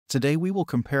Today we will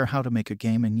compare how to make a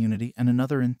game in Unity and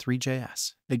another in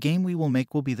threeJS. The game we will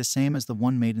make will be the same as the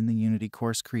one made in the Unity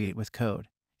course Create with Code.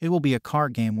 It will be a car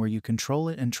game where you control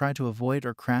it and try to avoid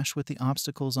or crash with the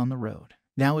obstacles on the road.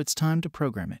 Now it's time to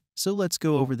program it. So let's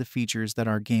go over the features that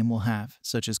our game will have,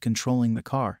 such as controlling the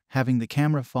car, having the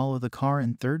camera follow the car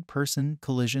in third person,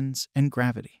 collisions, and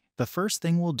gravity. The first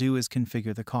thing we'll do is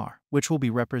configure the car, which will be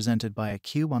represented by a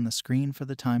cube on the screen for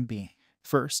the time being.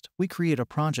 First, we create a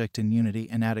project in Unity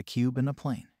and add a cube and a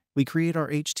plane. We create our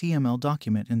HTML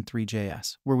document in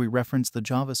threeJS, where we reference the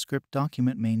JavaScript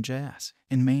document main.js.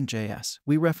 In main.js,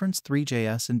 we reference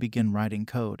threeJS and begin writing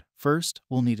code. First,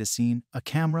 we'll need a scene, a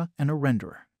camera, and a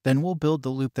renderer. Then we'll build the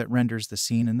loop that renders the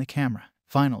scene and the camera.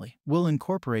 Finally, we'll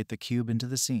incorporate the cube into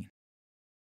the scene.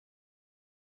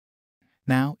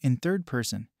 Now, in third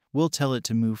person, we'll tell it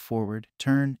to move forward,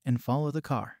 turn, and follow the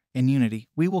car. In Unity,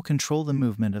 we will control the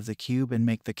movement of the cube and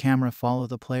make the camera follow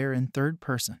the player in third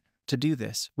person. To do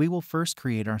this, we will first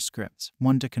create our scripts,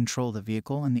 one to control the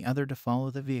vehicle and the other to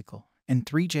follow the vehicle. In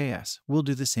threeJS, we'll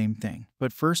do the same thing,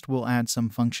 but first we'll add some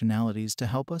functionalities to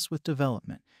help us with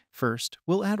development. First,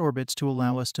 we'll add orbits to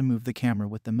allow us to move the camera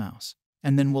with the mouse.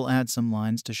 And then we'll add some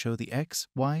lines to show the X,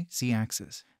 Y, Z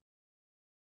axis.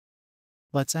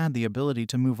 Let's add the ability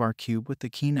to move our cube with the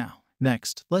key now.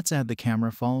 Next, let's add the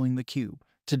camera following the cube.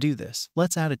 To do this,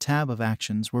 let's add a tab of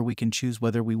actions where we can choose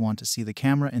whether we want to see the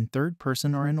camera in third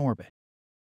person or in orbit.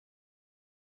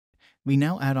 We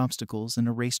now add obstacles and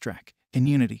a racetrack. In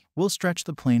Unity, we'll stretch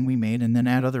the plane we made and then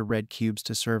add other red cubes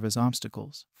to serve as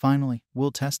obstacles. Finally,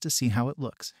 we'll test to see how it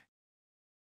looks.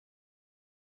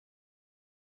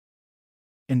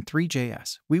 In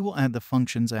threeJS, we will add the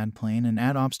functions add plane and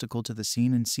add obstacle to the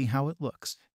scene and see how it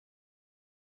looks.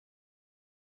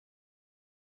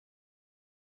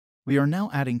 We are now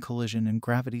adding collision and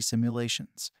gravity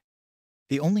simulations.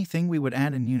 The only thing we would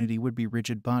add in Unity would be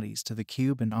rigid bodies to the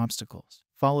cube and obstacles,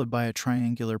 followed by a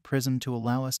triangular prism to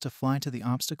allow us to fly to the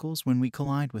obstacles when we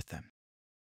collide with them.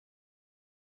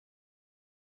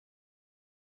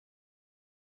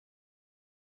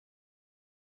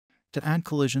 To add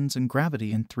collisions and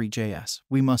gravity in threeJS,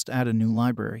 we must add a new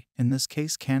library, in this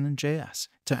case Canon.js.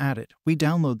 To add it, we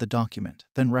download the document,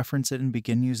 then reference it and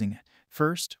begin using it.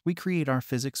 First, we create our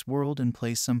physics world and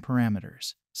place some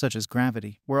parameters, such as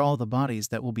gravity, where all the bodies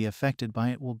that will be affected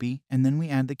by it will be, and then we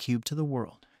add the cube to the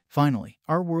world. Finally,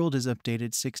 our world is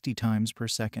updated 60 times per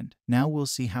second. Now we'll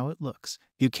see how it looks.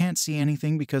 You can't see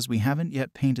anything because we haven't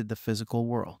yet painted the physical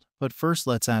world. But first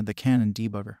let's add the Canon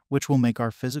debugger, which will make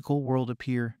our physical world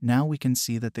appear. Now we can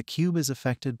see that the cube is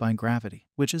affected by gravity,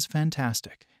 which is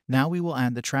fantastic. Now we will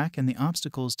add the track and the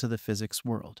obstacles to the physics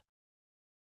world.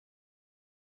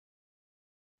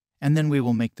 And then we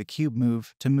will make the cube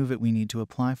move. To move it we need to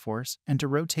apply force, and to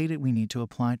rotate it we need to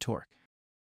apply torque.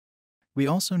 We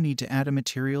also need to add a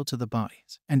material to the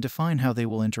bodies, and define how they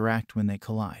will interact when they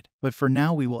collide. But for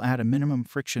now we will add a minimum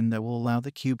friction that will allow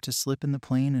the cube to slip in the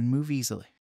plane and move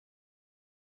easily.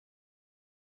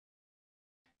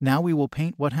 Now we will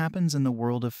paint what happens in the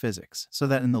world of physics, so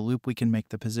that in the loop we can make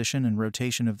the position and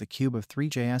rotation of the cube of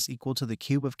threeJS equal to the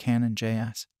cube of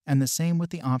Canon.js, and the same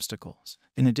with the obstacles.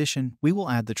 In addition, we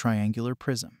will add the triangular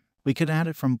prism. We could add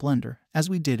it from Blender, as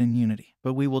we did in Unity,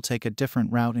 but we will take a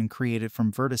different route and create it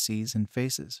from vertices and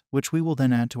faces, which we will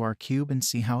then add to our cube and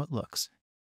see how it looks.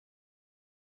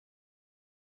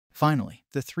 Finally,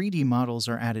 the 3D models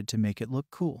are added to make it look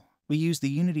cool. We use the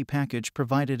Unity package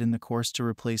provided in the course to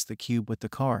replace the cube with the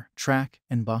car, track,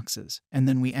 and boxes, and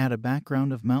then we add a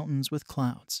background of mountains with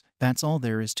clouds. That's all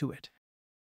there is to it.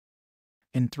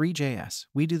 In threeJS,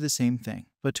 we do the same thing,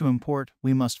 but to import,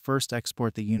 we must first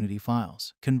export the Unity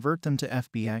files, convert them to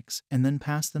FBX, and then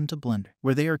pass them to Blender,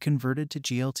 where they are converted to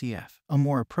GLTF, a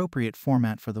more appropriate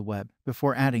format for the web,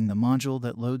 before adding the module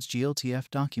that loads GLTF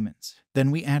documents.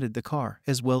 Then we added the car,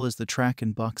 as well as the track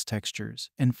and box textures,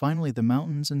 and finally the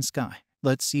mountains and sky.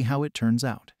 Let's see how it turns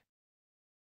out.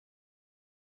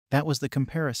 That was the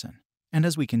comparison. And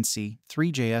as we can see,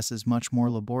 threeJS is much more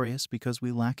laborious because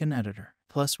we lack an editor.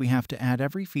 Plus, we have to add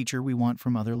every feature we want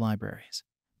from other libraries.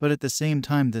 But at the same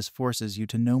time, this forces you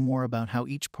to know more about how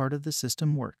each part of the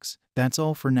system works. That's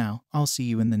all for now. I'll see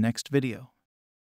you in the next video.